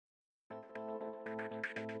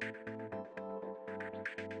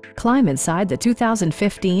Climb inside the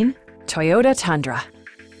 2015 Toyota Tundra.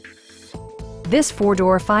 This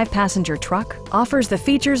four-door, five-passenger truck offers the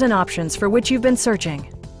features and options for which you've been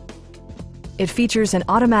searching. It features an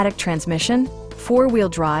automatic transmission, four-wheel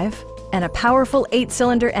drive, and a powerful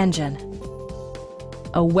 8-cylinder engine.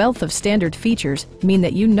 A wealth of standard features mean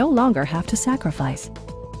that you no longer have to sacrifice,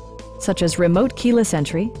 such as remote keyless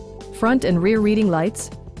entry, front and rear reading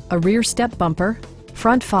lights, a rear step bumper,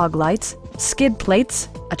 front fog lights, skid plates,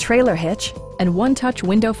 a trailer hitch, and one-touch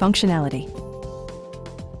window functionality.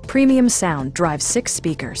 Premium sound drives 6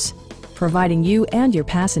 speakers, providing you and your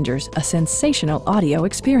passengers a sensational audio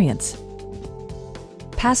experience.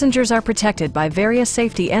 Passengers are protected by various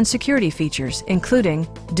safety and security features, including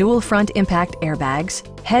dual front impact airbags,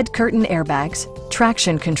 head curtain airbags,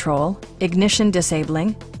 traction control, ignition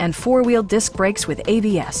disabling, and four-wheel disc brakes with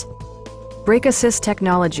ABS. Brake Assist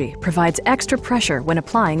technology provides extra pressure when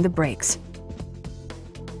applying the brakes.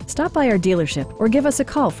 Stop by our dealership or give us a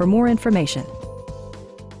call for more information.